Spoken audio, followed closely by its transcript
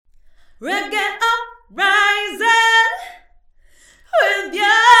Reggae Uprising with your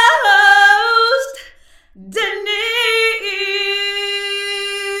host, Daniel.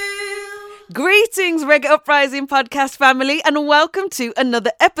 Greetings, Reggae Uprising podcast family, and welcome to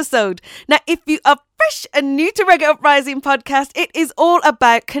another episode. Now, if you are fresh and new to Reggae Uprising podcast, it is all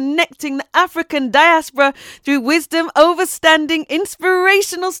about connecting the African diaspora through wisdom, overstanding,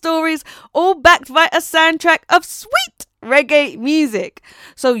 inspirational stories, all backed by a soundtrack of sweet reggae music.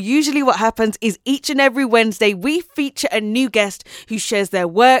 So usually what happens is each and every Wednesday we feature a new guest who shares their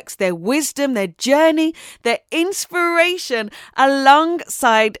works, their wisdom, their journey, their inspiration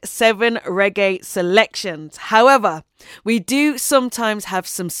alongside 7 reggae selections. However, we do sometimes have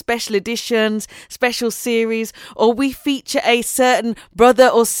some special editions, special series, or we feature a certain brother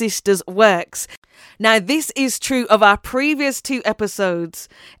or sister's works. Now, this is true of our previous 2 episodes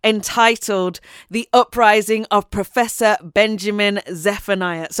entitled The Uprising of Professor Benjamin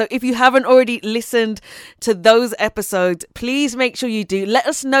Zephaniah. So if you haven't already listened to those episodes, please make sure you do. Let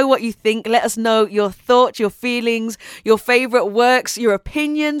us know what you think. Let us know your thoughts, your feelings, your favorite works, your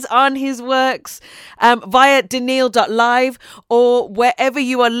opinions on his works via Daniel.live or wherever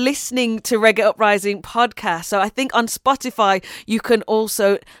you are listening to Reggae Uprising podcast. So I think on Spotify, you can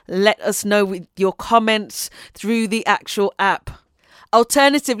also let us know with your comments through the actual app.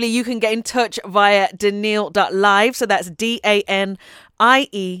 Alternatively, you can get in touch via Daniel.live. So that's DANIEAL.live.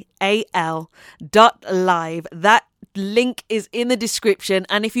 That link is in the description,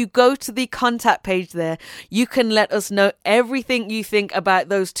 and if you go to the contact page there, you can let us know everything you think about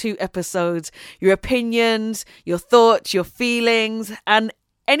those 2 episodes, your opinions, your thoughts, your feelings, and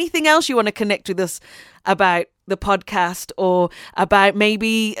anything else you want to connect with us about the podcast, or about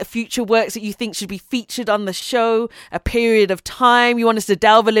maybe future works that you think should be featured on the show, a period of time you want us to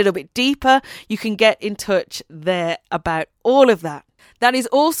delve a little bit deeper. You can get in touch there about all of that. That is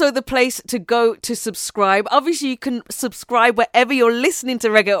also the place to go to subscribe. Obviously, you can subscribe wherever you're listening to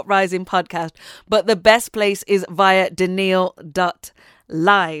Reggae Uprising podcast, but the best place is via Daniel.live.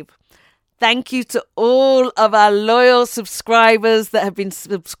 Thank you to all of our loyal subscribers that have been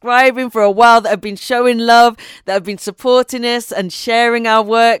subscribing for a while, that have been showing love, that have been supporting us and sharing our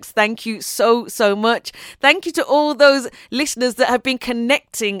works. Thank you so, so much. Thank you to all those listeners that have been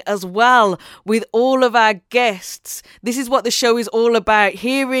connecting as well with all of our guests. This is what the show is all about,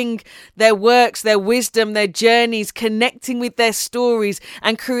 hearing their works, their wisdom, their journeys, connecting with their stories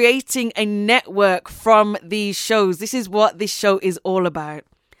and creating a network from these shows. This is what this show is all about.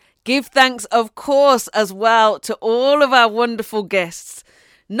 Give thanks, of course, as well to all of our wonderful guests,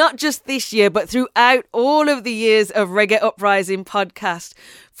 not just this year, but throughout all of the years of Reggae Uprising podcast,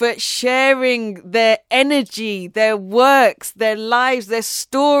 for sharing their energy, their works, their lives, their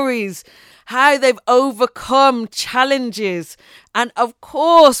stories, how they've overcome challenges, and of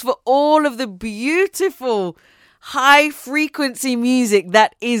course, for all of the beautiful high frequency music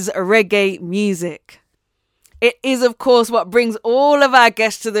that is reggae music. It is, of course, what brings all of our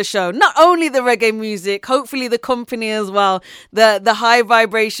guests to the show. Not only the reggae music, hopefully the company as well. The high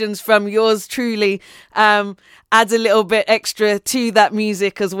vibrations from yours truly adds a little bit extra to that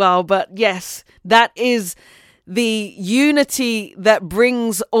music as well. But yes, that is the unity that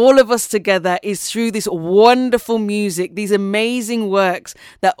brings all of us together, is through this wonderful music, these amazing works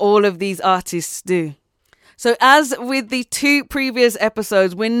that all of these artists do. So as with the 2 previous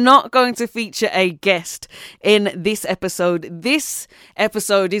episodes, we're not going to feature a guest in this episode. This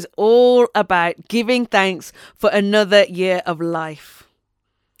episode is all about giving thanks for another year of life.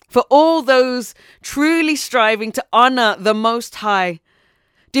 For all those truly striving to honor the Most High,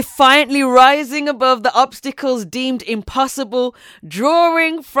 defiantly rising above the obstacles deemed impossible,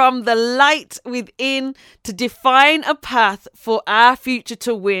 drawing from the light within to define a path for our future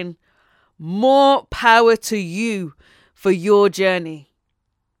to win. More power to you for your journey.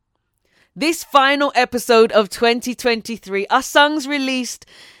 This final episode of 2023 are songs released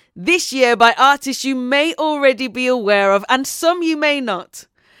this year by artists you may already be aware of, and some you may not.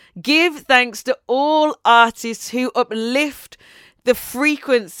 Give thanks to all artists who uplift the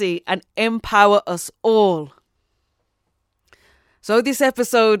frequency and empower us all. So this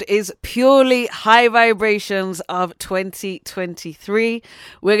episode is purely high vibrations of 2023.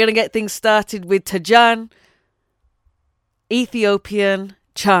 We're going to get things started with Tajan, Ethiopian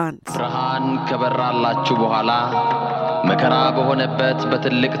Chant. ብርሃን ከበራላችሁ በኋላ መከራ በሆነበት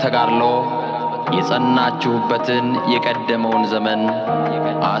በትልቅ ተጋድሎ የጸናችሁበትን የቀደመውን ዘመን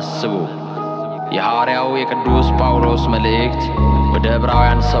አስቡ። የሐዋርያው የቅዱስ ጳውሎስ መልእክት ወደ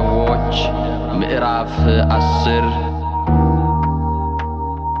ዕብራውያን ሰዎች ምዕራፍ 10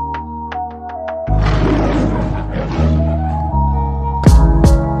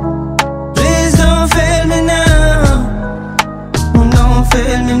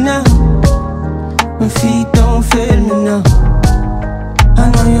 me now. My feet don't fail me now. I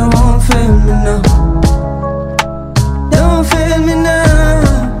know you won't fail me now. Don't fail me now.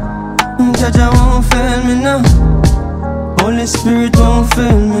 Jaja won't fail me now. Holy Spirit won't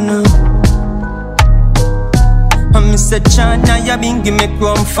fail me now. And me say China, ya bingi make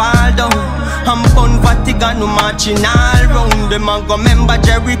rum fall down. I'm born Vatican, no marching all round. Them a go remember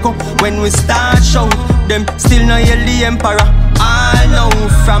Jericho when we start show. Them still no hear the emperor. All know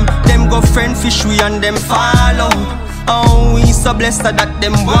from them go friend fish we and them follow. Oh, we so blessed that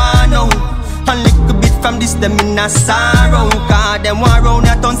them want out. A little bit from this them in a sorrow. Cause them want round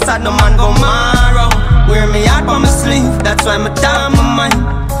that on sad no man go marrow. Wear me out on my sleeve, that's why my time my mind.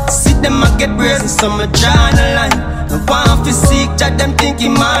 See them a get brazen, so my journal line. No want to seek, that them think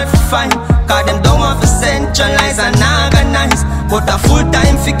him hard to find. Cause them don't want to centralize and organize. But a full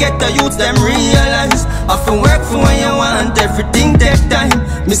time fi get the youth them realize. Often work for when you want, everything take time.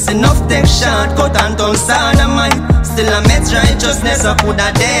 Miss enough take shortcut and don't sound of mine. Still a met righteousness up with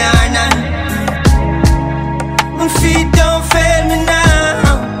a day or night. My feet don't fail me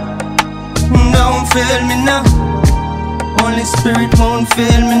now. Don't fail me now. Holy Spirit won't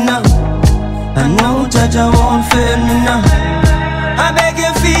fail me now. I know Jaja won't fail me now. I beg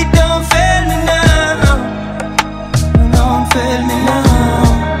your feet don't fail me now. Don't fail me now.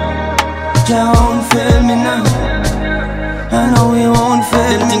 Jah won't fail me now. I know he won't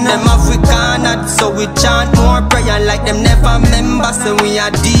fail me now. Them African, so we chant more prayer like them never remember. So we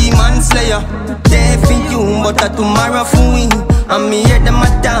are demon slayer. Today for you, but tomorrow for we. And me hear them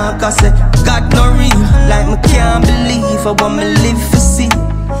attack, I say God no real. Like me can't believe I want me live to see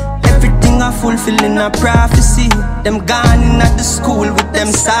everything I fulfill in a prophecy. Them gone in at the school with them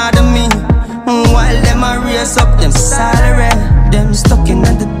side of me. While them a raise up them salary. Them stuck in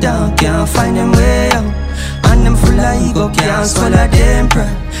at the dark, can't find them way out. And them full of ego, can't swallow them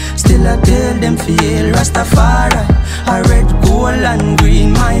pride. Still I tell them feel Rastafari. I red, gold and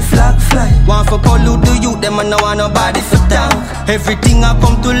green, my flag fly. Want for pollute the youth, them and no want nobody for talk. Everything I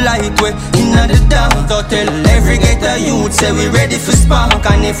come to light, we in the dark. So tell every ghetto youth, say we ready for spark.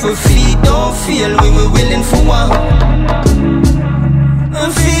 And if we feet don't fail, we willing for one.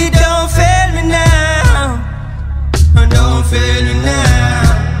 And feet don't fail me now. Don't fail me now.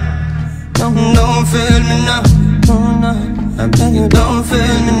 Don't fail me now. Oh, no. I beg you, don't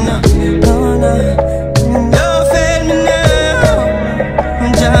fail me now. Oh, no. Don't fail me now.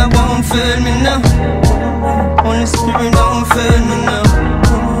 Jah won't fail me now. Holy Spirit don't fail me now.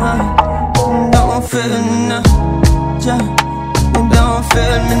 Don't fail me now. Jah, don't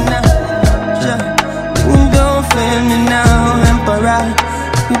fail me now. Jah, don't fail me now. Emperor,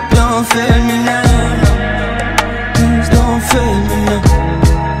 you don't fail me now. Please don't fail me now.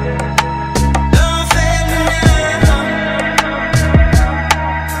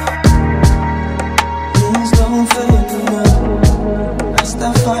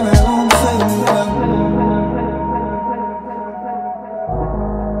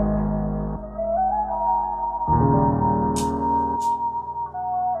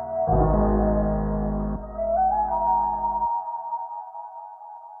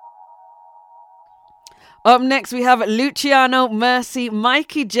 Up next, we have Luciano, Mercy,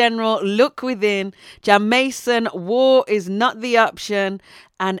 Mikey General, Look Within, Jam Mason, War Is Not the Option,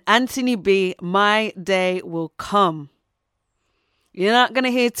 and Anthony B, My Day Will Come. You're not going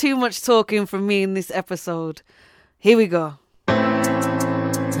to hear too much talking from me in this episode. Here we go.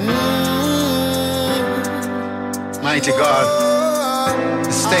 Mighty God,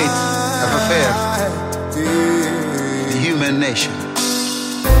 the state of affairs, the human nation.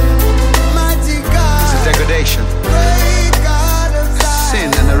 Degradation, sin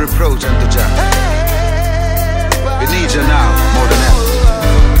and a reproach unto Jah. We need you now more than ever.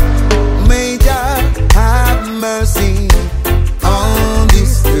 May Jah have mercy on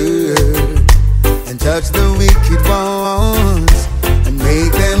this earth and touch the wicked ones and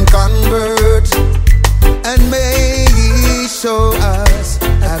make them convert, and may He show us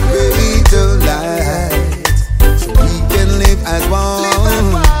a greater light so we can live as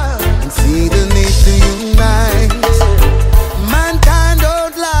one and see the nation unite. Mankind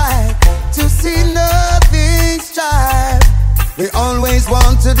don't like to see nothing strive. They always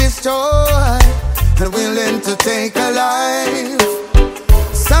want to destroy and willing to take a life.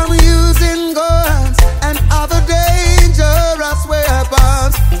 Some using guns and other dangerous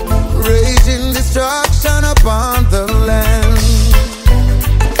weapons, raging destruction upon the land.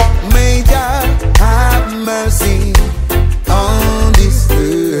 May God have mercy on this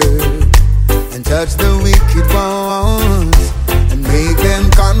earth and touch the wicked ones and make them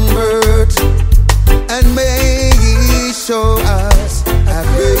convert, and may He show us a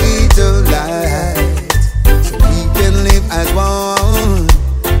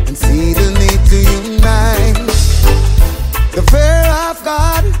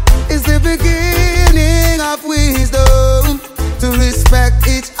beginning of wisdom to respect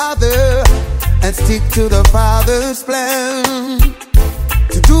each other and stick to the Father's plan.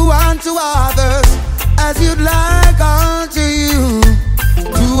 To do unto others as you'd like unto you.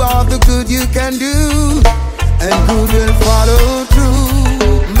 Do all the good you can do, and good will follow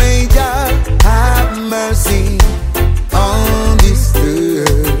through. May God have mercy on this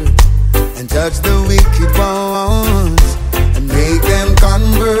earth and touch the wicked ones and make them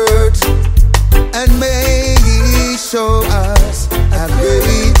convert. And may He show us a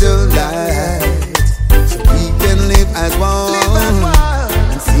greater light so we can live as one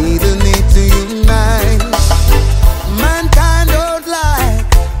and see the need to unite. Mankind don't like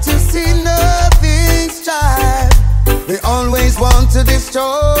to see nothing strive. They always want to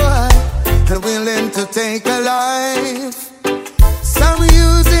destroy and willing to take a life. Some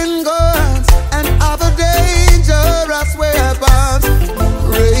using guns and other dangerous weapons,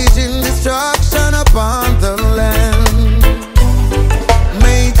 raging destruction upon the land.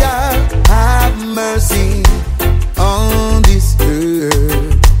 May God have mercy on this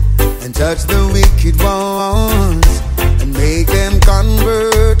earth and touch the wicked ones and make them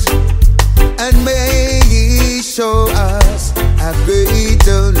convert. And may He show us a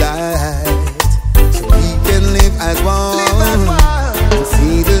greater light so we can live as one and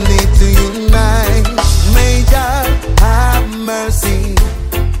see the need to unite. May God have mercy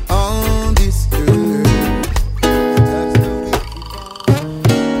on this earth and touch the wicked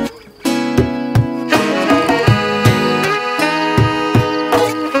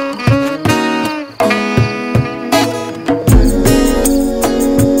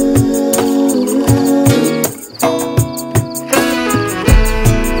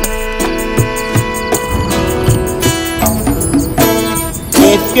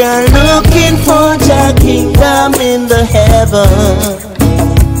If you're looking for your kingdom in the heavens,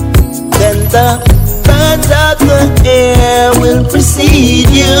 then the birds of the air will precede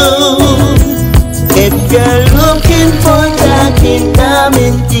you. If you're looking for your kingdom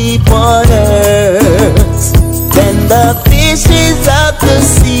in deep waters, then the fishes of the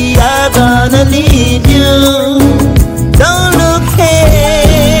sea are gonna lead you. Don't look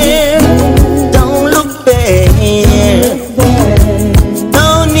here, don't look there.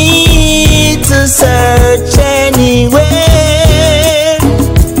 To search anywhere,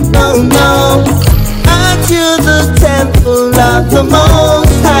 no, unto the temple of the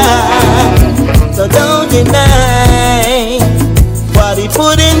Most High. So don't deny what He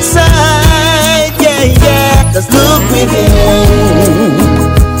put inside, yeah. Just look within,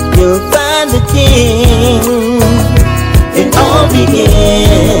 you'll find the King. It all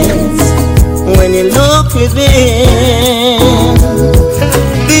begins when you look within.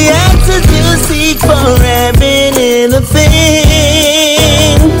 The answers you seek for every little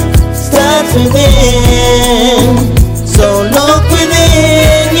thing starts within. So look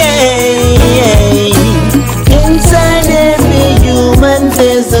within, yeah. Inside every human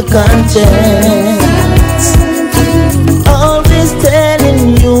there's a conscience, always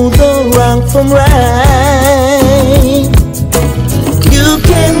telling you the wrong from right. You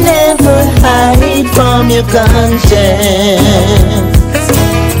can never hide from your conscience.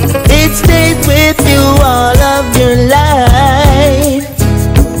 It stays with you all of your life.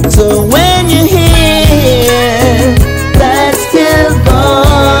 So when you hear that still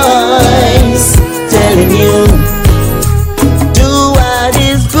voice telling you, do what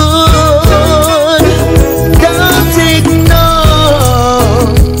is good, don't ignore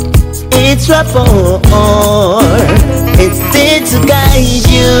its rapport. It's there to guide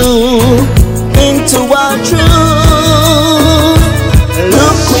you into all truth.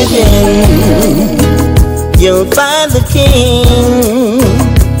 Look within, you'll find the King.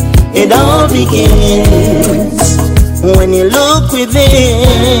 It all begins when you look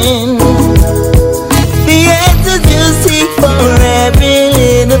within. The answers you seek for every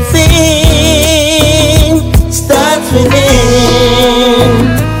little thing starts within.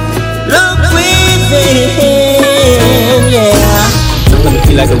 Look within, yeah. When you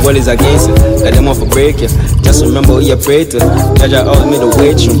feel like the world is against you, that them want to break you, just remember who you pray to. Judge always made the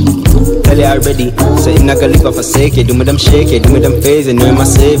way through. Tell you already, so you're not gonna leave or forsake you. Do me them shake it, do me them phase it. Know my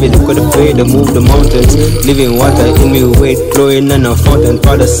savior, look at the way they move the mountains. Living water in me weight, flowing in a fountain.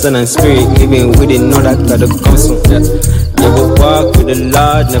 Father, Son and Spirit, living within, know that the counsel. Yeah. Never walk with the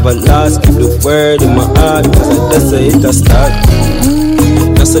Lord, never lost. Keep the word in my heart, cause that's it a start.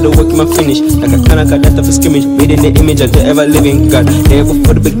 Just so the work my finish, like a kanaka that of a skimmage, reading the image of the ever living God. There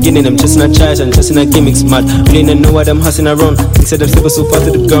before the beginning, I'm just in a charge, I'm just in a gimmick smart. Really don't know what I'm hustling around. Things that I'm super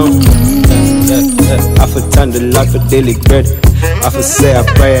to the ground. Yeah. I for turn the life for daily bread. I for say a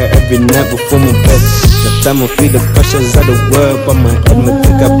prayer every night before my bed. The time I feel the pressures of the world on my head, me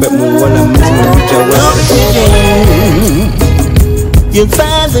think I bet me while I miss my reach your world. You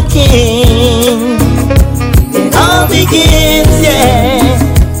find the king. It all begins, yeah,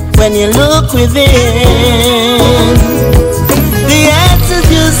 when you look within. The answers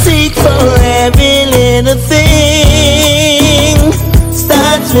you seek for every little thing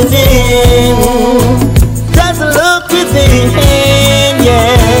starts within. Just look within,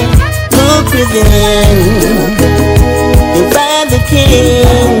 yeah, look within. You find the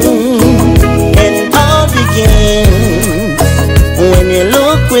king, and it all begins when you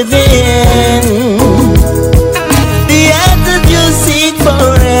look within. The answers you seek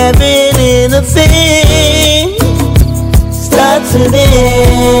for every little thing starts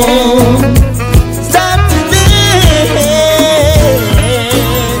within. Starts within.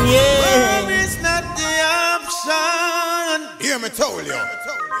 Yeah. Where is not the option? Hear me tell you.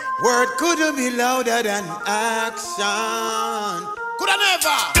 Word could be louder than action. Coulda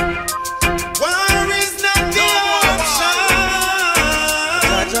never. Where is not the option?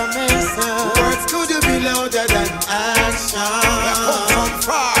 Words could be louder than action. Come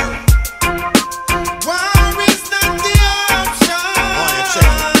far. Where is not the option?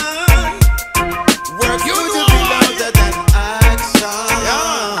 Words could be louder than action.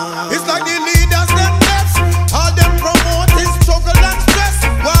 Yeah. It's like the leaders them left. All them promoting struggle and stress.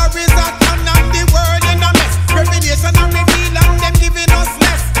 War is at hand and the world in a mess. Revelation and reveal and them giving us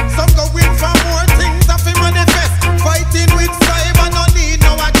less. Some going for more things that we manifest. Fighting with five and no need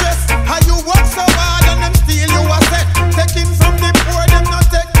no address. How you work so hard and them steal you a set. Taking from the poor, them not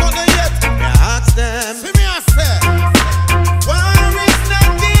take money yet. Yeah, ask them. See me I say, where is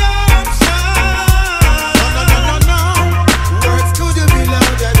not the option? No. Words could be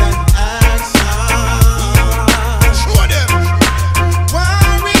louder than action. Show them.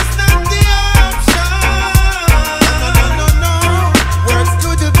 Where is not the option? No. Words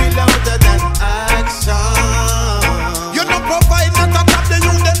could be louder than action. You no provide not a top the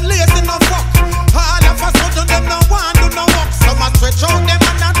youth them lazy no fuck. All of a sudden them no want do no work. Some a stretch out them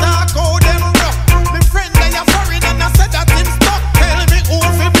and a talk how them rough. Me friend they a foreign and I said that him stuck. Tell me who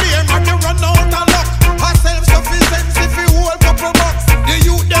fi blame and they run out of luck. A self-sufficiency fi whole couple bucks. The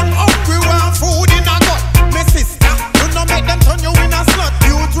youth them hungry want food in a gut. Me sister, do not make them turn you in a slut.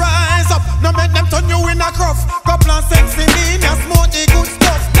 Youth rise up, no make them turn you in a gruff. Couple and sexy mean ya smoke the good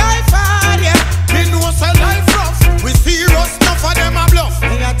stuff. Life hard, yeah, me know say life rough. We serious, enough of them a bluff.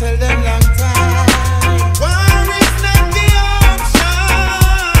 Me a tell them long time. Where is not the option?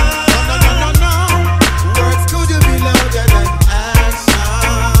 No. Words could be louder than action.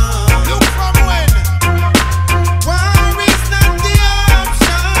 Look from when. Where is not the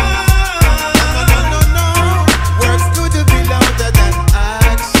option? No. Words could be louder than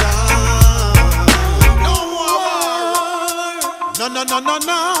action. No more.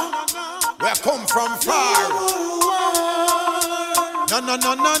 No. Where come from far. No.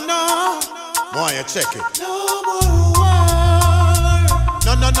 Why you check it? No.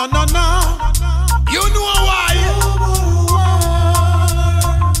 You know why?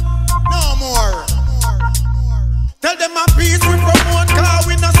 No more. Tell them a peace we promote, cause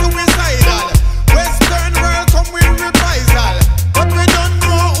we not suicidal. Western world come with reprisal, but we don't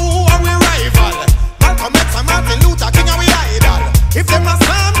know who are we rival. Malcolm X and Martin Luther King are we idol. If them a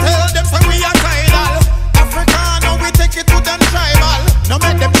Sam, tell them say we are tidal. African, we take it to them tribal. No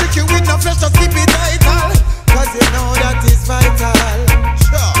make them trick you with no flesh, just keep it vital. Cause you know that is vital.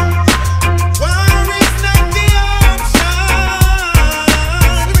 Sure. Where is not the option?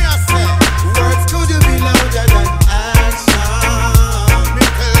 See me I say, words could be louder than action. Me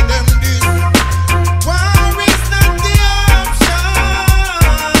tell them this. Where is not the option?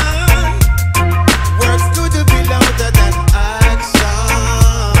 Words could be louder than action.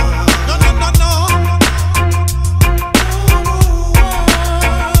 No.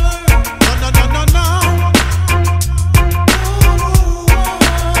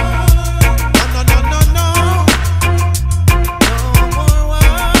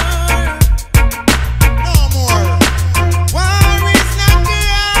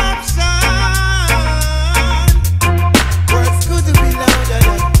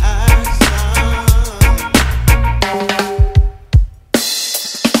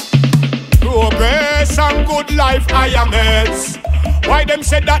 life I am heads. Why them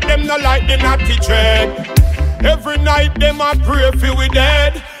said that them no like the natty dread? Every night them a pray for we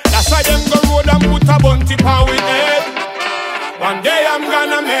dead. That's why them go road and put a bunty pan we dead. One day I'm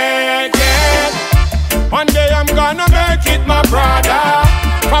gonna make it. One day I'm gonna make it, my brother.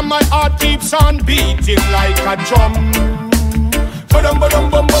 For and my heart keeps on beating like a drum. Ba-dum, ba-dum,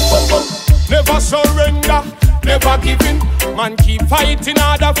 bum, bum, bum, bum. Never surrender, never giving. Man keep fighting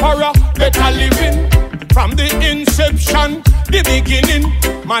harder for a better living. From the inception, the beginning,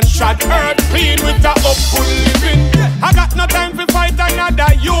 man shot earth clean with a upful living. I got no time to fight another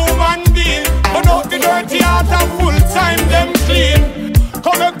human being, but out the dirty heart and full time them clean.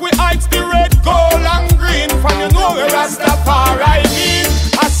 Come back with heights, the red, gold and green. From you know where Rastafari mean.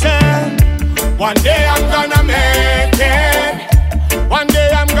 I said, one day I'm gonna make it. One day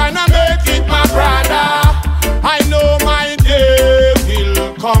I'm gonna make it, my brother. I know my day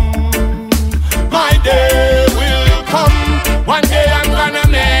will come. My day will come. One day I'm gonna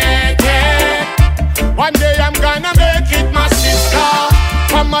make it. One day I'm gonna make it, my sister.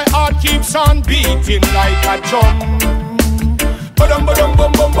 And my heart keeps on beating like a drum. Ba-dum, ba-dum,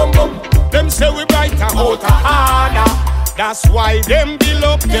 bum, bum, bum, bum. Them say we brighter, out harder. That's why them build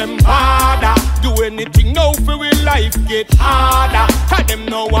up them harder. Do anything now for we life get harder. Cause them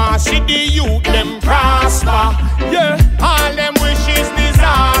no want see the youth them prosper. Yeah, all them wishes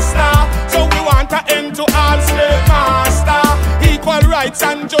disaster. So we want an end to all slave master. Equal rights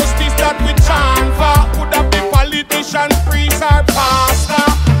and justice that we chant for. Would have the politician, priest or pastor.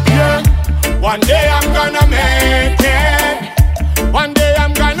 Yeah, one day I'm gonna make it. One day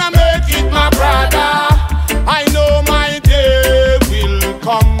I'm gonna make it, my brother. I know my day will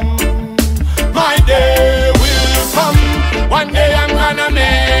come. My day will come. One day I'm gonna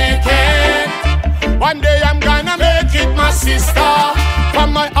make it. One day I'm gonna make it, my sister.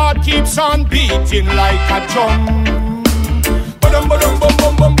 And my heart keeps on beating like a drum. Ba-dum, ba-dum, bum,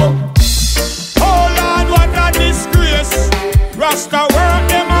 bum, bum, bum. Oh Lord, what a disgrace. Rasta work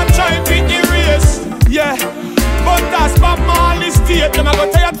them and try to erase. Yeah, but that's Bob Marley state. Them a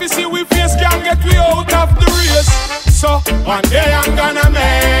go tired to see we face can't get we out of the race. So one day I'm gonna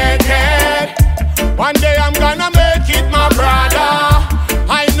make it. One day I'm gonna make it, my brother.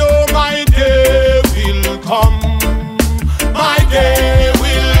 I know my day will come. My day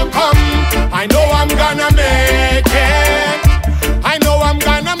will come. I know I'm gonna make it. I know I'm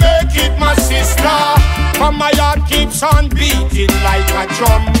gonna make it, my sister. And my heart keeps on beating like a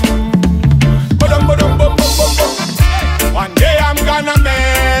drum. Ba-dum, ba-dum, bum, bum, bum, bum. One day I'm gonna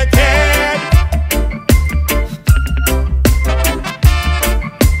make it.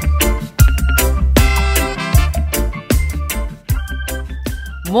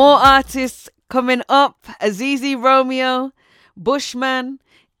 More artists coming up. Azizi Romeo, Bushman,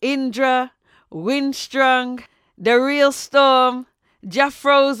 Indra, Windstrung, The Real Storm, Jah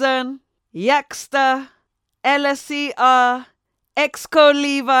Frozen, Yaksta, LSCR, Exco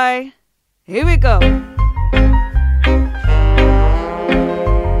Levi. Here we go.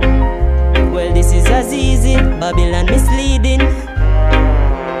 Well, this is Azizi, Babylon misleading,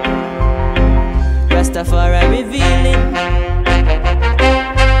 Rastafari revealing.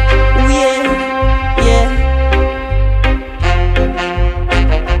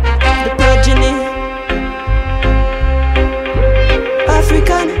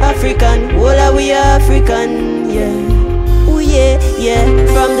 African, all are we African, yeah. Ooh yeah, yeah.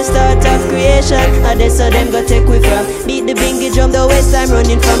 From the start of creation, and that's how them go take we from. Beat the bingy drum, the west time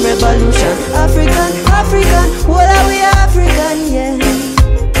running from revolution. African, all are we African,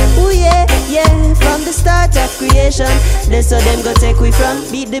 yeah. Ooh yeah, yeah. From the start of creation, that's how them go take we from.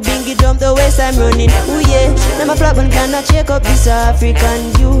 Beat the bingy drum, the west time running. Ooh yeah. Them a flap and cannot shake up this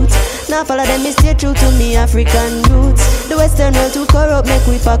African youth. Now follow them, me stay true to me African roots. The western world too corrupt, make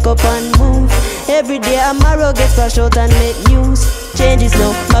we pack up and move. Every day a marrow gets flash out and make news. Changes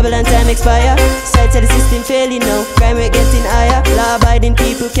now, Babylon time expire. Sides of the system failing now, crime rate getting higher. Law abiding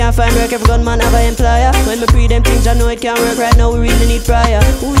people can't find work, every gunman have an employer. When we pre them things, I know it can't work right now, we really need prior.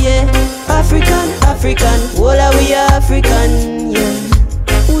 Ooh yeah, African, all are we African,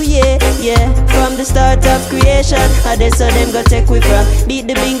 yeah. Ooh yeah, yeah. From the start of creation, and that's how them go take we from. Beat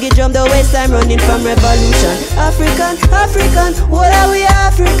the bingy drum, the west time running from revolution. African, all are we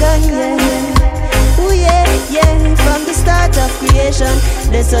African, yeah. Ooh yeah, yeah. From the start of creation,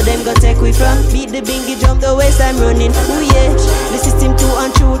 that's how them go take we from. Beat the bingy drum, the west time running. Ooh yeah. The system too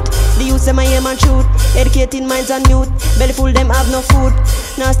untruth. The youth say my aim and shoot. Educating minds and youth. Belly full them have no food.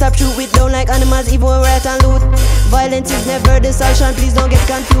 Now stop shoot with down like animals, even when right and loot. Violence is never the solution, please don't get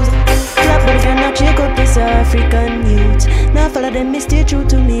confused. Clap but if you're not shake up this African youth. Now follow them, me stay true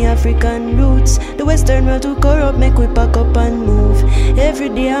to me African roots. The western world too corrupt, make we pack up and move. Every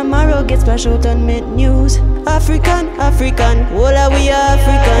day a marrow gets splash out and make news. African, all are we African.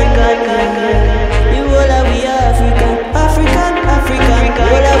 You all are we African.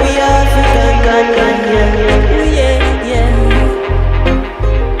 All are we African. Yeah, yeah.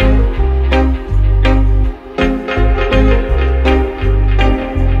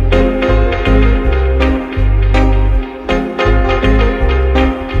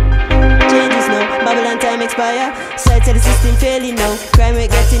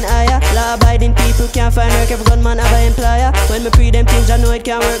 When me pre them things, I know it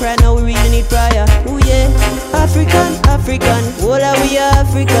can't work right now. We really need prayer. Ooh yeah, African, African, all are we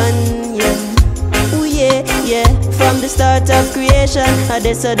African, yeah. Ooh yeah, yeah. From the start of creation, I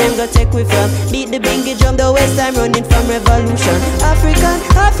so them go take we from. Beat the bingy drum, the waste time running from revolution. African,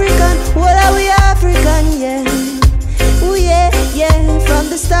 African, all are we African, yeah. Ooh yeah, yeah. From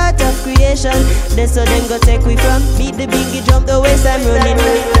the start of creation, so them go take we from. Beat the bingy drum, the waste time running.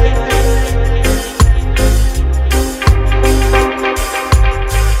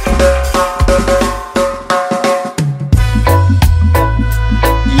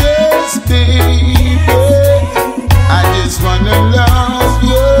 Love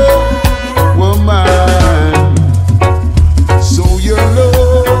you, woman. So your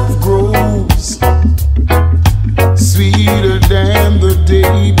love grows sweeter than the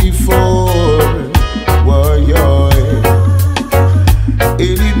day before. And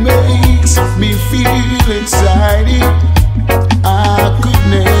it makes me feel excited. I could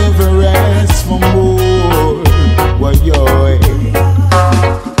never ask for more.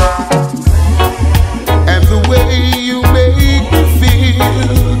 And the way you make me feel,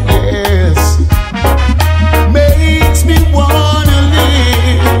 yes, makes me wanna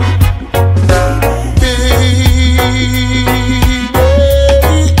live. Baby,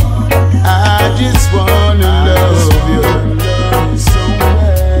 I just wanna love you so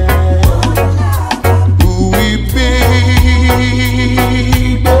bad. Ooh, baby,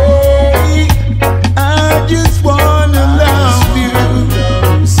 I just wanna love you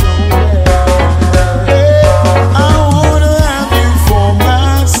so bad. I wanna have you for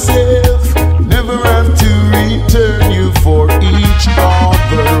myself, never have to return you for each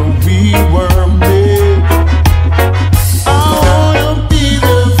other. We were made. I wanna be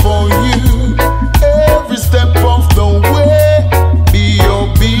there for you every step of the way. Be your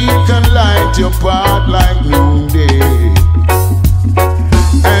beacon light, your path like noonday.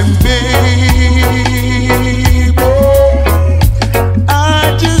 And baby, I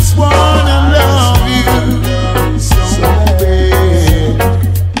just wanna love you so bad.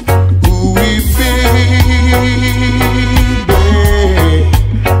 Ooh, baby,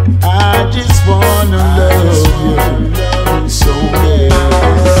 I just wanna love you so bad.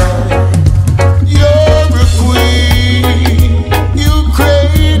 You're a queen, you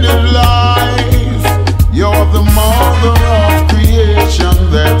created life. You're the mother of creation,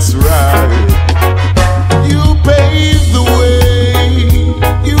 that's right. You pave the way,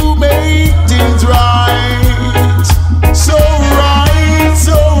 you make things right. So right,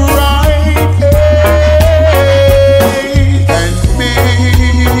 so right, hey. And baby,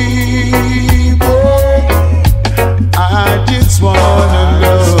 I just wanna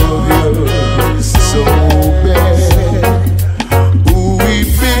love you so bad. Ooh,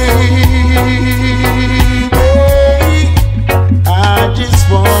 baby, I just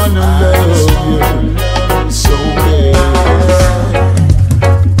wanna love you so bad.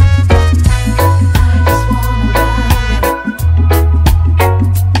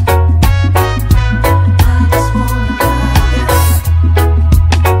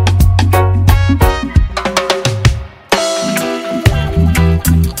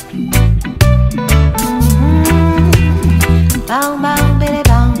 Bow, bow, bitty,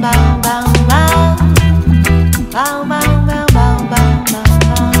 bow, bow, bow, bow. Bow, bow, bow, bow, bow,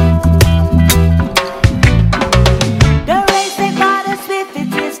 bow. The race they fought is swift,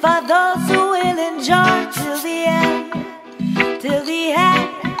 it is for those who will endure till the end, till the end.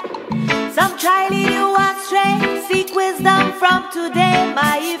 Some try lead you astray, seek wisdom from today,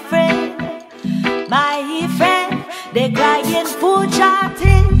 my friend, my friend. They crying food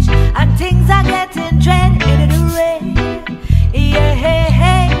shortage and things are getting dread in the rain. Yeah, hey,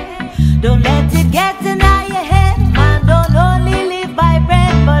 hey. Don't let it get in your head. Man, don't only live by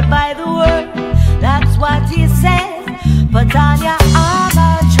bread, but by the word. That's what he said. Put on your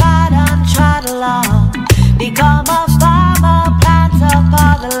armor, trot and trot along. Become a farmer, plant up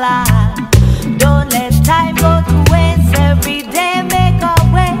all the land. Don't let time go to waste. Every day make a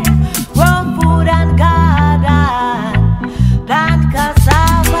way. Grow food and garden. Plant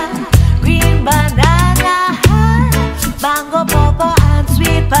cassava, green banana.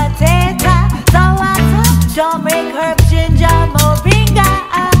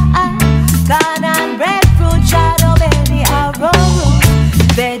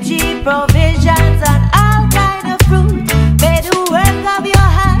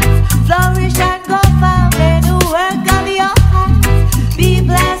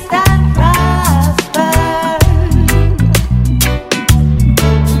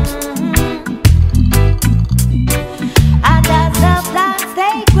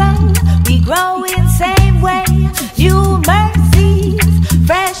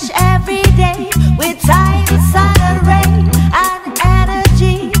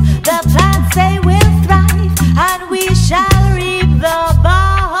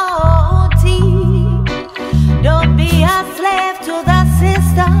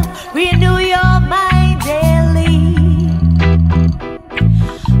 water, renew your mind daily.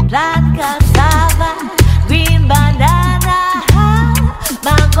 Plant cassava, green banana,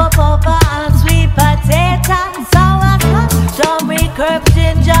 mango, pawpaw, and sweet potato, sauerkraut, turmeric, herb,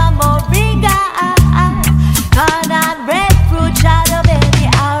 ginger, moringa, corn and breadfruit, shadow, baby,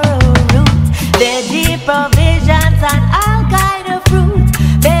 arrowroot, veggie provisions and all kind of fruit.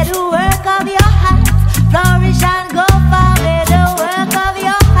 May the work of your hands flourish and go far. May the work of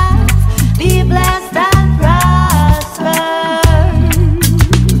your hands be blessed and prosper.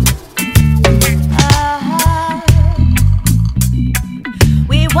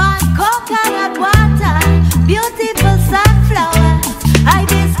 We want coconut water, beautiful sunflowers,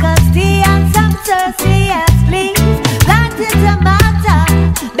 hibiscus tea and some tertius, please. Planted tomato,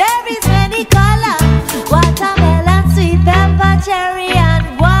 berries many color, watermelon, sweet pepper, cherry and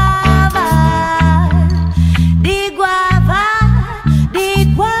guava. The guava,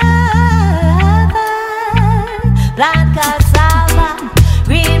 plant cassava,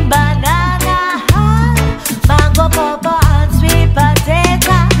 green banana, mango, pawpaw, and sweet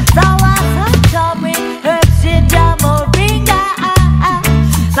potato, sauerkraut, turmeric, herbs, ginger, moringa,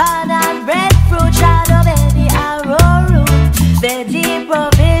 corn and breadfruit, shadow, baby, arrowroot, veggie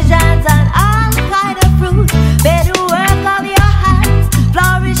provisions and all kind of fruit. May the work of your hands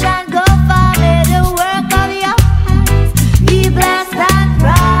flourish and go far. May the work of your hands be blessed and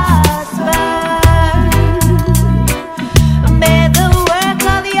prosper. May the work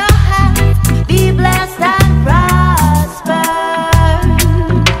of your hands be blessed and prosper.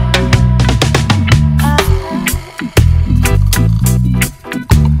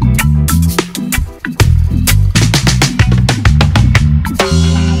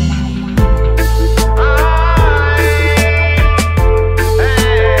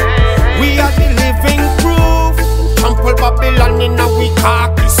 We are the living proof. Trample Babylon in a we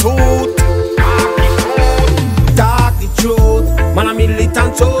khaki suit. Talk the truth. Man a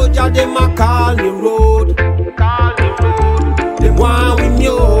militant soldier, them a call me road. Them want we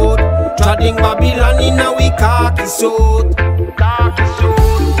mute. Treading Babylon in a we khaki suit. Talk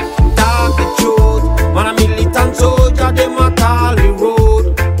the truth. Man a militant soldier, them a call me road.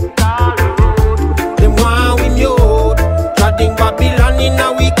 Them want we mute. Treading Babylon in a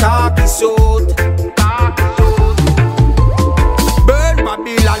we khaki suit. Burn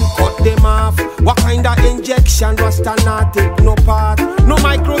Babylon, cut them off. What kind of injection Rasta not take no part? No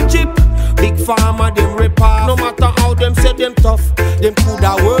microchip, big pharma them rip off. No matter how them say them tough, them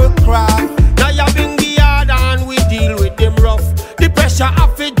coulda work craft. Now you bring the hard and we deal with them rough. The pressure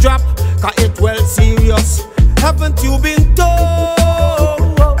off it drop, cause it well serious. Haven't you been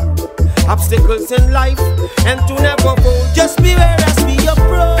told? Obstacles in life and to never fall. Just beware as we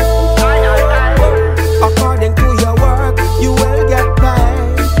approach. According to your work, you will get paid.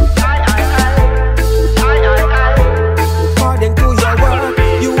 According to your work,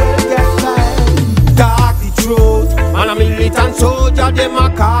 you will get paid. Talk the truth. Man a militant soldier, them a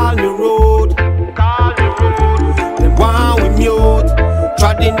call me road. Them want we mute.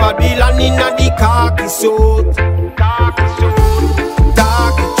 Treading Babylon in a the khaki suit. Talk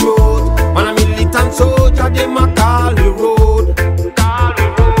the truth. Man a militant soldier, them a call me road.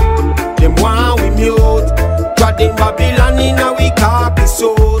 Them want we mute. Treading Babylon in a we khaki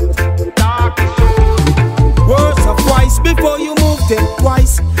suit. Words of twice before you move, think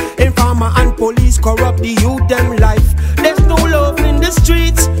twice. Informer and police corrupt the youth them life. There's no love in the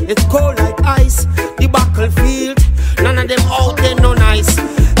streets, it's cold like ice. The battlefield, none of them out there no nice.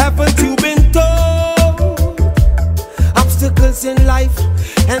 Haven't you been told? Obstacles in life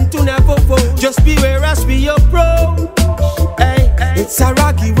and to never fall. Just beware as we approach. Hey, it's a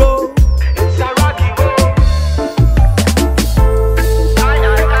rocky road.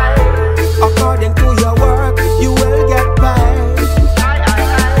 According to your work, you will get paid.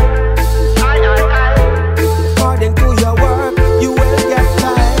 According to your work, you will get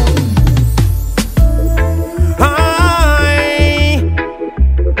paid.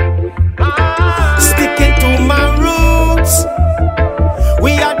 Sticking to my roots.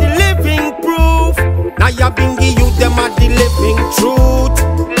 We are the living proof. Now you bingy you them are the living truth.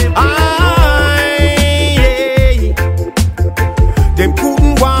 Them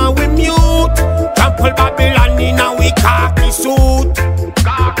couldn't want we mute. Trample Babylon in a we khaki suit.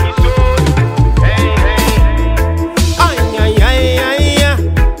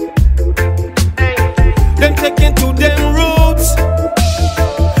 Them taking to them roots.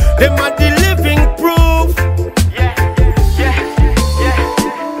 Them are the living proof.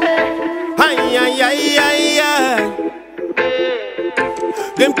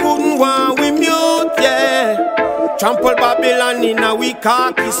 Them couldn't want we mute, yeah. Trample Babylon in a we the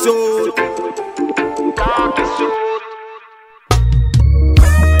khaki suit.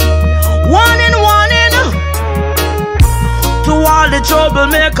 Warning, warning to all the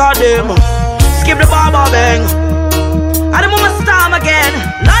troublemaker them. Skip the baba bang. And the moment storm again.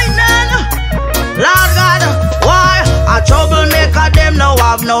 Lightning, Lord God, why? A troublemaker them now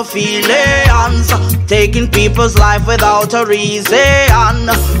have no feelings. Taking people's life without a reason.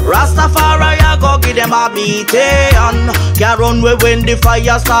 Rastafari, I go give them a beating. Can't run away when the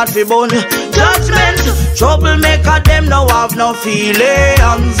fire start to burn. Judgment, troublemaker them now have no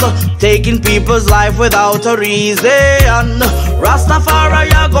feelings. Taking people's life without a reason.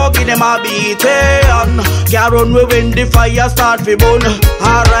 Rastafari, I go give them a beating. Can't run away when the fire start to burn.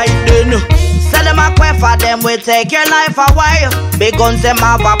 Alright then. Say them a quay for them, we take your life away. Big guns them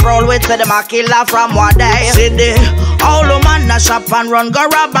have a prowl, we say them a killer from what day. See the all the man a shop and run go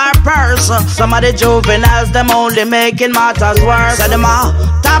rob our purse. Some of the juveniles them only making matters worse. Say them a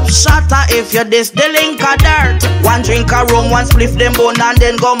top shotter if you this the link of dirt. One drink a rum, one spliff them bone and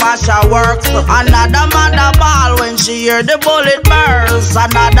then go mash her works. Another mother ball when she hear the bullet burst.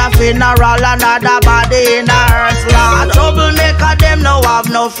 Another funeral, another body in a hearse. Lord, troublemaker them no have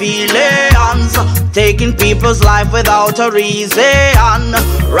no feelings. Taking people's life without a reason.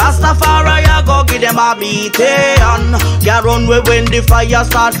 Rastafari, I go give them a beating. Can't run away when the fire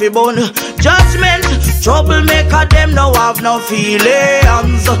start to burn. Judgment, troublemaker them no have no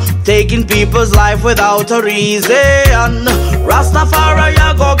feelings. Taking people's life without a reason. Rastafari,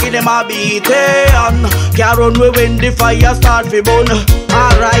 I go give them a beating. Can't run away when the fire start to burn.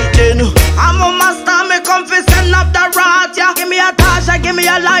 Alright then, I'm a master, me come fi send up the rat, yeah. Give me a torch, give me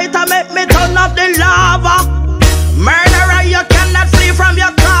a lighter, make me turn up the lava. Murderer, you cannot flee from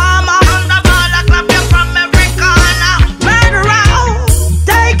your karma. On the ball, I clap you from every corner. Murderer,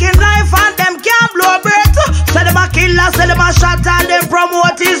 taking life and them can't blow breath. Say them a killer, say them a shot and them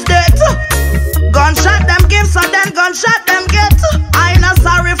promote his death. Gunshot them give, so then gunshot them get. I not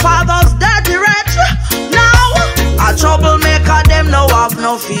sorry for those dirty rich. Now, a troublemaker them no have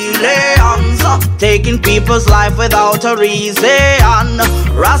no feelings. Taking people's life without a reason.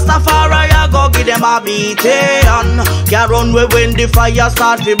 Rastafari, I go give them a beating. Can't run away when the fire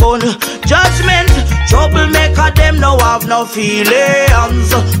start to burn. Judgment, troublemaker them no have no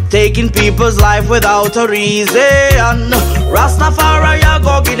feelings. Taking people's life without a reason. Rastafari, I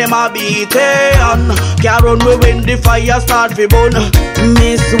go give them a beating. Can't run away when the fire start to burn.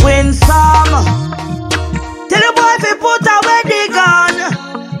 Miss Winsome, tell the boy fi put away the gun.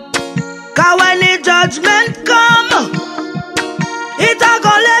 Cause when the judgment come, it a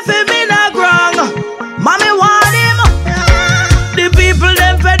go left him in a ground. Mommy want him. The people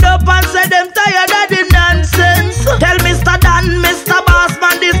them fed up and say them tired of the nonsense. Tell Mr. Dan, Mr.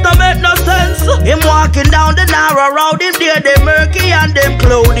 Bossman, this don't make no sense. Him walking down the narrow road, him there them murky and them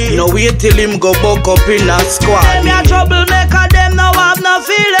cloudy. No wait till him go buck up in a squad. Them a troublemaker, them no have no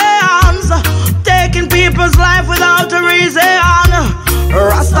feelings. Taking people's life without a reason.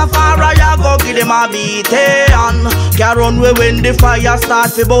 Rastafari, I go give them a beating. Can't run away when the fire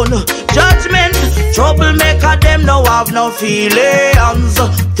start to burn. Judgment, troublemaker them no have no feelings.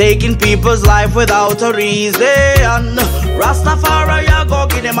 Taking people's life without a reason. Rastafari, I go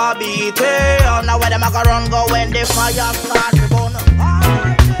give them a beating. Now where them a go run go when the fire start to burn.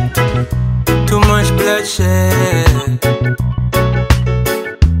 Too much bloodshed.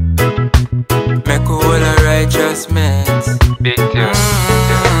 Make a whole of righteous men. Big tears.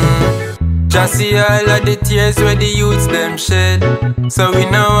 Just see all of the tears where the youths them shed. So we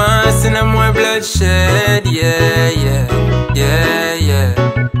know want see no more bloodshed. Yeah, yeah, yeah, yeah.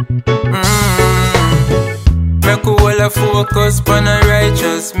 Make a whole of focus on a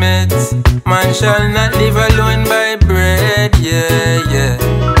righteous meds. Man shall not live alone by bread. Yeah, yeah,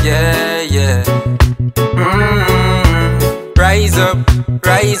 yeah, yeah.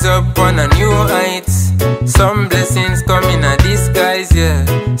 Rise up on a new heights. Some blessings come in a disguise, yeah.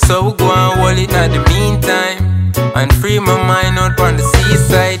 So go and hold it at the meantime, and free my mind out on the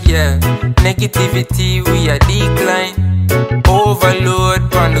seaside, yeah. Negativity we a decline.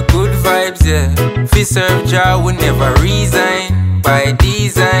 Overload on the good vibes, yeah. Fi serve Jah we never resign. By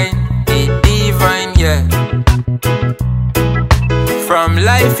design, it divine, yeah. From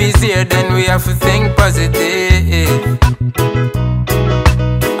life is here, then we have to think positive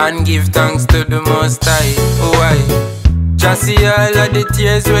and give thanks to the Most High. Why? Just see all of the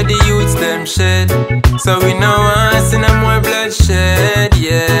tears where the youths them shed. So we know want see no more bloodshed.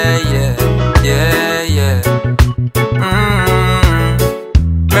 Yeah, yeah, yeah, yeah.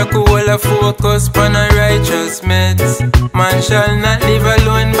 Make a whole of focus on a righteous meds. Man shall not live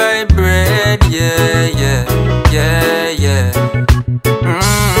alone by bread. Yeah, yeah, yeah, yeah.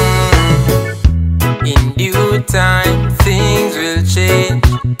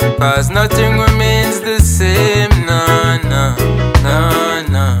 Cause nothing remains the same, no, no, no,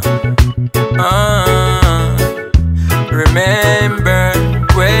 no. Remember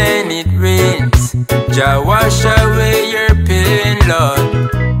when it rains, Jah wash away your pain, Lord.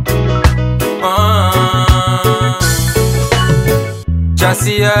 Jah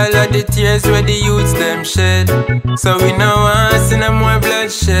see all of the tears where the youths them shed. So we no want see no more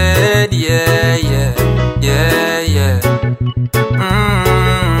bloodshed. Yeah, yeah, yeah, yeah.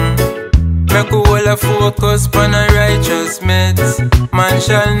 Make a whole focus on a righteous meds. Man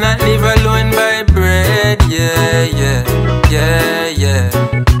shall not live alone by bread. Yeah, yeah, yeah, yeah.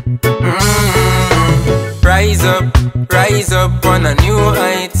 Rise up on a new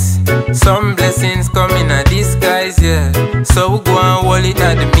heights. Some blessings come in a disguise, yeah. So we go and hold it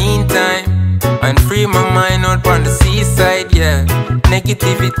at the meantime, and free my mind out on the seaside, yeah.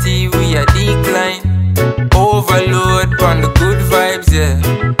 Negativity we a decline, overload on the good vibes, yeah.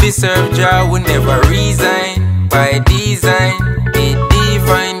 We serve Jah, we never resign. By design, it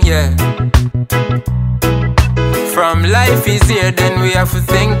divine, yeah. From life is here, then we have to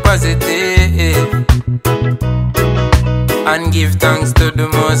think positive and give thanks to the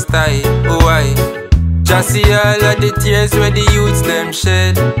Most High. Why? Just see all of the tears where the youths them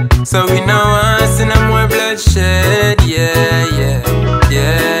shed. So we no want see no more bloodshed. Yeah, yeah,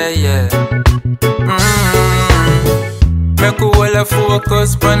 yeah, yeah. Make a whole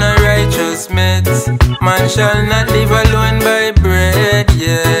focus on a righteous meds. Man shall not live alone by bread.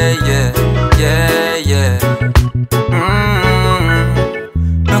 Yeah, yeah, yeah, yeah.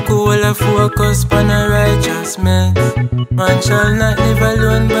 Make a whole focus on a righteous meds. Man shall not live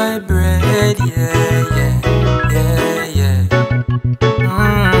alone by bread. Yeah, yeah, yeah, yeah.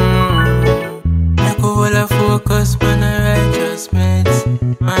 Make a whole focus on a righteous meds.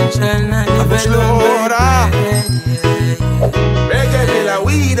 Man shall not live alone by bread. Reggae bill a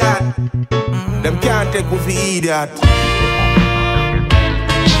weed that. Them can't take with the idiot.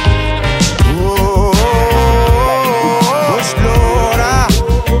 Oh, Slaughter.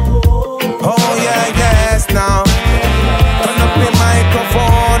 Oh yeah, yes now. Turn up the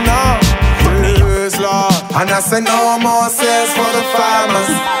microphone now. Please Lord. And I say no more sales for the farmers.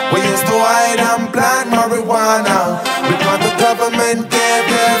 We used to hide and plant marijuana because the government gave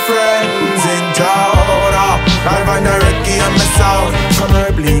their friends in town. I've on the Ricky and my sound. Some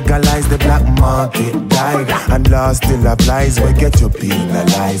herb legalize, the black market died, and law still applies, we get you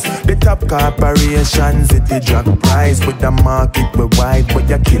penalized. The top corporations it the drug price. With the market we wide, but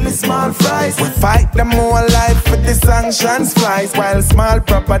you kill the small fries. We fight them more life with the sanctions flies, while small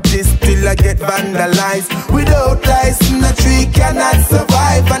properties still get vandalized. Without license a tree cannot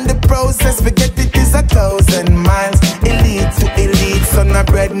survive, and the process we get it is 1,000 miles. Elite to elite, son of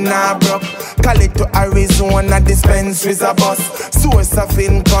bread nah broke. Call it to Arizona, dispensaries a bus. Source of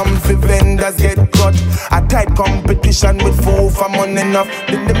income for vendors get cut. A tight competition with food for money enough.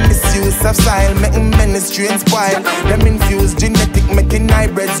 Then the misuse of style, making many strains spoil. Them infused genetic, making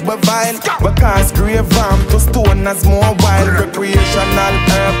hybrids were vile. We cast grave farm to stoners more wild. Recreational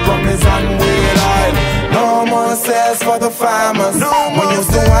herb promise and weed oil. No more sales for the farmers. We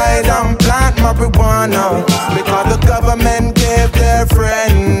used to hide and plant marijuana because the government gave their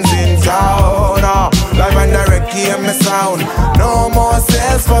friends in town. Live and direct, hear me sound. No more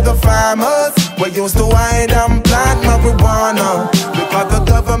sales for the farmers. We used to hide and plant marijuana because the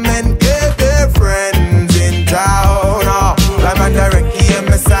government gave their friends in town. Live and direct, hear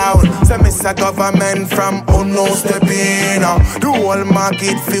me sound. So miss a government from unknown step in. The whole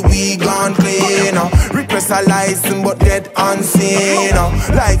market for we gone clean. Request a license but dead unseen.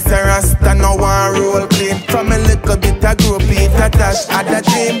 Like Sarah Rasta now one roll clean. From a little bit of group it attached at the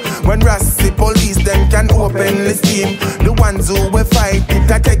gym. When Rasta police them can open the steam. The ones who will fight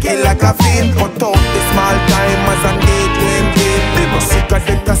it I take it like a film. Cut out the small timers and game. People sick of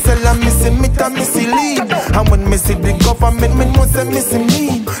it I sell a missing meat and missing lean. And when me see the government me know say missing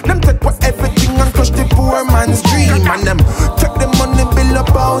me. Them take for everything and crush the poor man's dream. And them take the money build up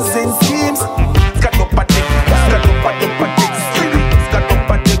housing schemes. Scat up a dick, scat up a dick, scat up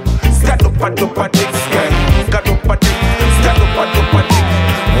a dick, scat up a dick, scat up a dick, scat up a dick.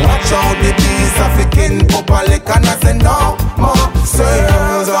 Watch out the bees African public and I say no more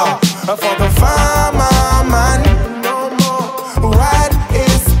sales for the farmer man. No more what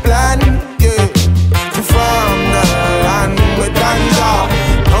is planned, yeah, to farm the land with ganja.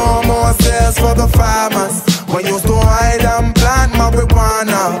 No more sales for the farmers. We used to hide and plant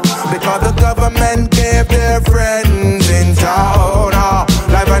marijuana because the government gave their friends in town.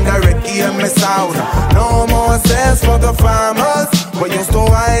 Live and direct, hear me sound. No more sales for the farmers. We used to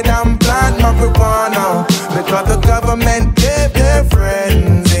hide and plant marijuana because the government gave their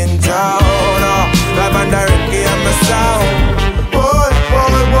friends in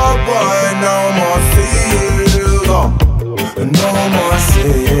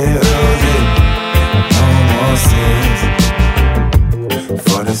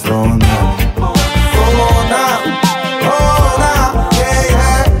for this throne now. Oh now, yeah,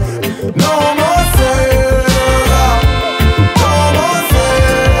 yeah. No more sales, no more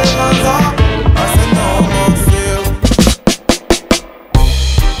sales. I said no more sales.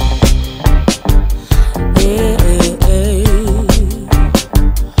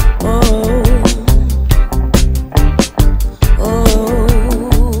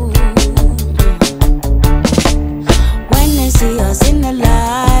 When they see us in the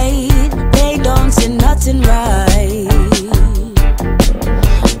light, they don't see nothing right.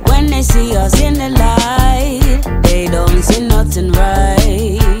 When they see us in the light, they don't see nothing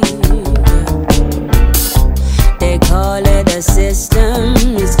right. They call it a system,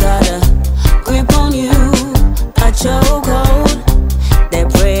 it's got a grip on you, a chokehold. They're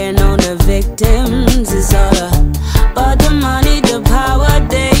preying on the victims, it's all about the money, the power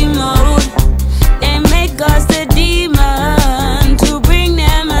they mold. They make us the demon to bring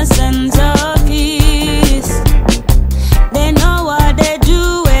them a sense of peace. They know what they're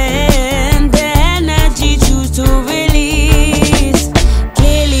doing, the energy choose to release.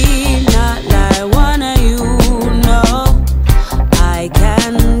 Clearly not like one of you, no, I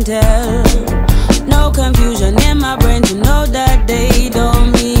can tell. No confusion in my brain to know that they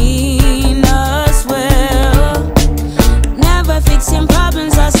don't mean us well. Never fixing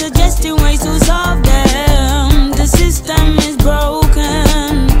problems or suggesting ways to solve them. The system is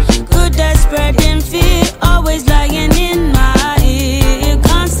broken. Good that spreading fear, always lying in my ear,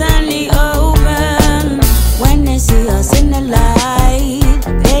 constantly open. When they see us in the light,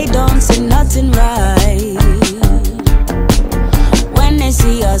 they don't see nothing right. When they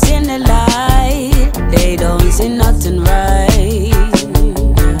see us in the light, they don't see nothing right.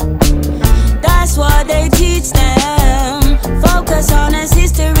 That's what they teach them. Focus on as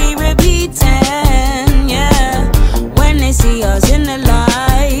history repeating, yeah. When they see us in the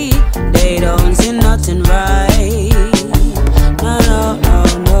light, they don't see nothing right. No, no, no,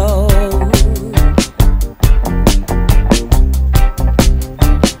 no.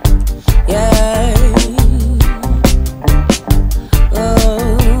 Yeah. Oh.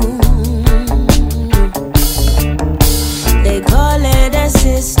 They call it a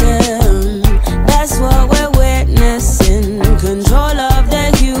system. That's what we're witnessing. Control of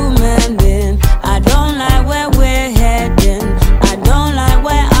the human being. I don't like where we're heading. I don't like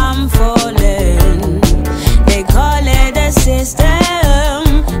where I'm falling. They call it a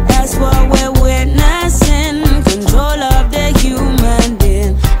system. That's what we're witnessing. Control of the human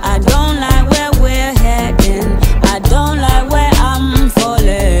being. I don't like where we're heading. I don't like where I'm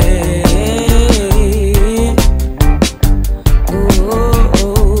falling.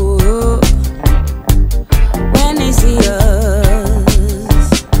 Ooh. When they see us,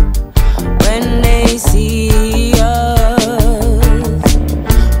 when they see us,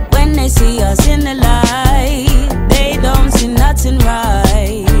 when they see us in the light, they don't see nothing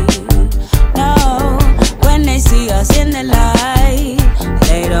right. No, when they see us in the light,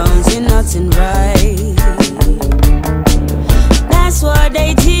 they don't see nothing right. That's what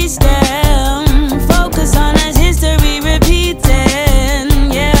they teach them. Focus on as history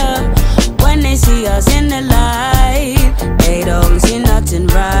repeating, yeah. When they see us in the light, they don't see nothing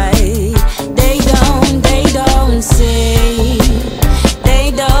right. They don't say.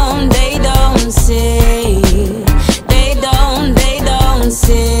 They don't say. They don't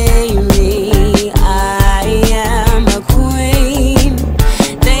say me. I am a queen.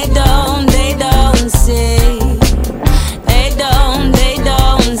 They don't say. They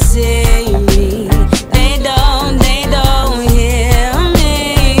don't say me. They don't hear me.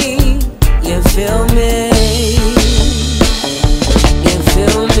 You feel me? You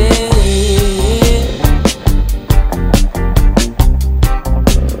feel me?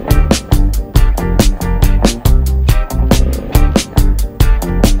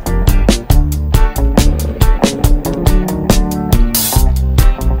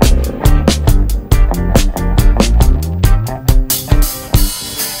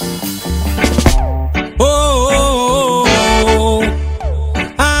 Oh,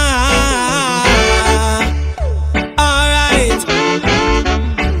 alright.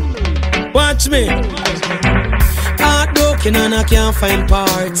 Watch me. Heartbroken and I can't find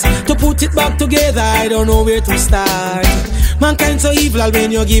parts to put it back together. I don't know where to start. Mankind so evil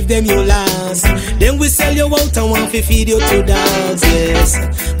when you give them your last. Then we sell you out and want to feed you to dogs, yes.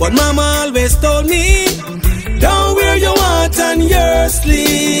 But mama always told me, don't wear your heart on your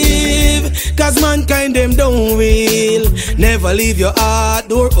sleeve, cause mankind them don't will. Never leave your heart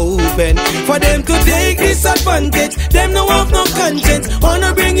door open for them to take disadvantage. Them no have no conscience,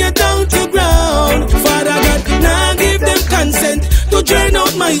 wanna bring you down to ground. Father God, now give them consent to drain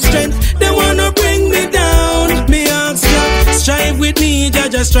my strength. They wanna bring me down. Me ask ya, strive with me,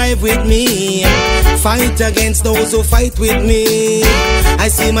 Jaja, strive with me. Fight against those who fight with me. I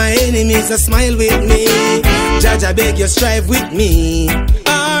see my enemies a smile with me. Jaja, beg you, strive with me.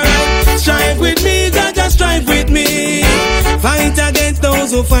 Alright, strive with me, Jaja, strive with me. Fight against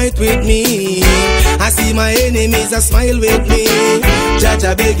those who fight with me. I see my enemies a smile with me.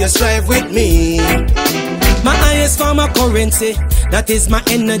 Jaja, beg you, strive with me. My highest form of currency, that is my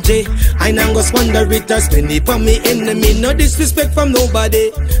energy. I now go squander it or spend it for me enemy. No disrespect from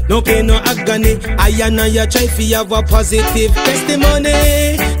nobody, no pain, no agony. I and I try to have a positive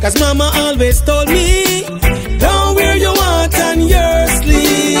testimony. Cause mama always told me, don't wear your heart on your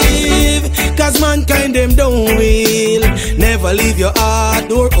sleeve. Cause mankind them don't will never leave your heart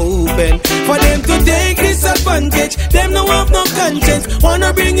door open. For them to take disadvantage, them no have no conscience.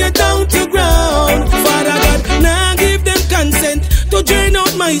 Wanna bring you down to ground. Father God, now give them consent to drain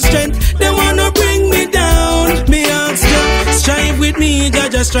out my strength. They wanna bring me down. Me ask you, strive with me,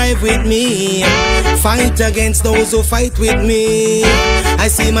 Jaja, strive with me. Fight against those who fight with me. I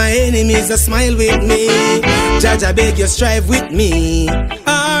see my enemies a smile with me. Jaja, beg you, strive with me.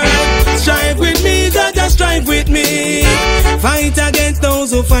 Alright, strive with me, Jaja, strive with me. Fight against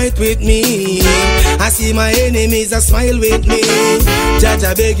those who fight with me. I see my enemies a smile with me.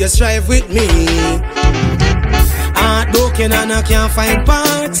 Jaja, beg you, strive with me. Heartbroken and I can't find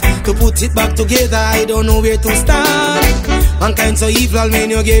parts to put it back together, I don't know where to start. Mankind so evil when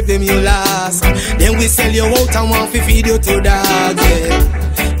you gave them your last. Then we sell you out and want to feed you to dogs,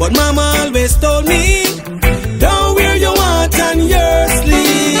 yeah. But mama always told me, don't wear your heart on your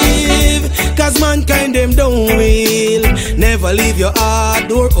sleeve. Cause mankind them don't will never leave your heart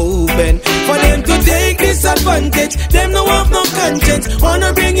door open. For them to take disadvantage, them no have no conscience.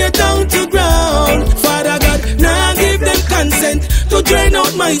 Wanna bring you down to ground. Father God, now give them consent to drain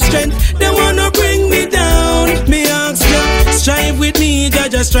out my strength. They wanna bring me down. Me ask you, strive with me,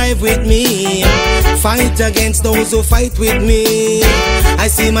 Jaja, strive with me. Fight against those who fight with me. I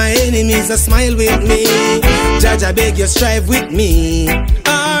see my enemies a smile with me. Jaja, beg you, strive with me.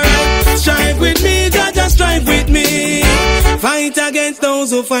 Alright, strive with me, Jaja, strive with me. Fight against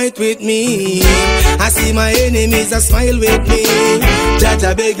those who fight with me. I see my enemies a smile with me.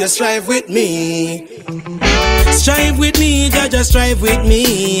 Jaja, beg you, strive with me. Strive with me, Jaja, strive with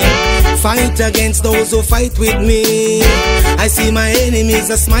me. Fight against those who fight with me. I see my enemies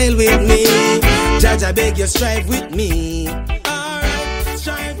a smile with me. Jaja, beg you, strive with me. Alright,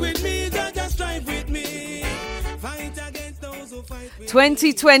 strive with me, Jaja, strive with me. Fight against those who fight with me.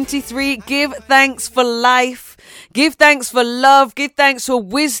 2023, give thanks for life. Give thanks for love. Give thanks for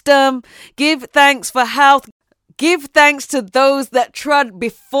wisdom. Give thanks for health. Give thanks to those that trod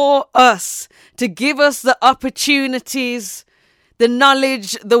before us to give us the opportunities, the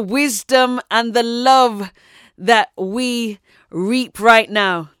knowledge, the wisdom, and the love that we reap right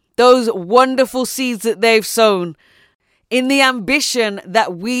now. Those wonderful seeds that they've sown in the ambition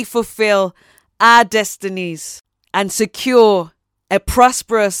that we fulfill our destinies and secure a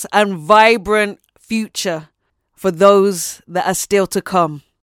prosperous and vibrant future for those that are still to come.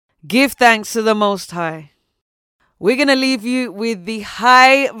 Give thanks to the Most High. We're going to leave you with the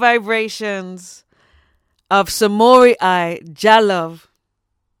high vibrations of Samori I, Jah Love.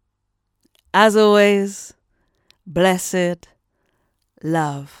 As always, blessed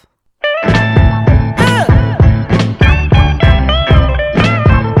love.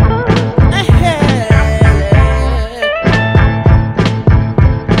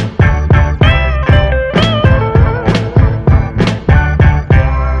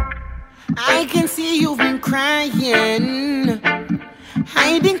 I can see you've been crying,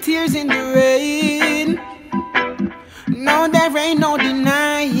 hiding tears in the rain. No, there ain't no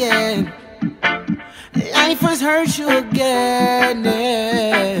denying, life has hurt you again.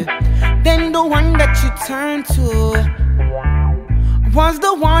 Then the one that you turned to was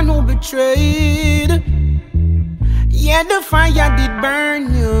the one who betrayed. Yeah, the fire did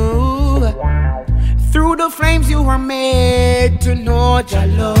burn you. Through the flames you were made to know Jah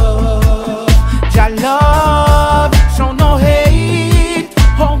love. Jah love, show no hate,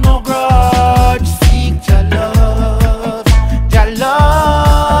 hold no grudge, seek Jah love. Jah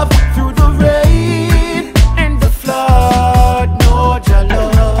love, through the rain and the flood, know Jah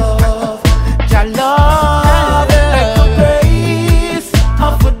love. Jah love, like the grace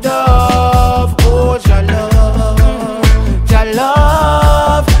of a dove, oh Jah love. Jah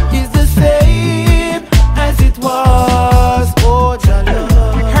love is the same as it was, oh Jah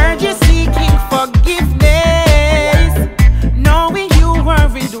love. Heard you seeking forgiveness.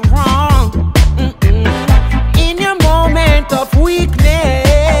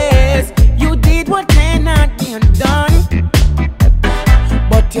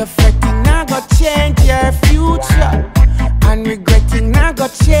 thing not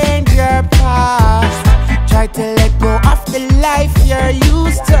gonna change your past. Try to let go of the life you're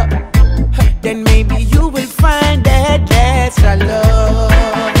used to. Then maybe you will find that extra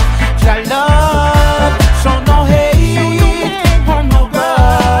love.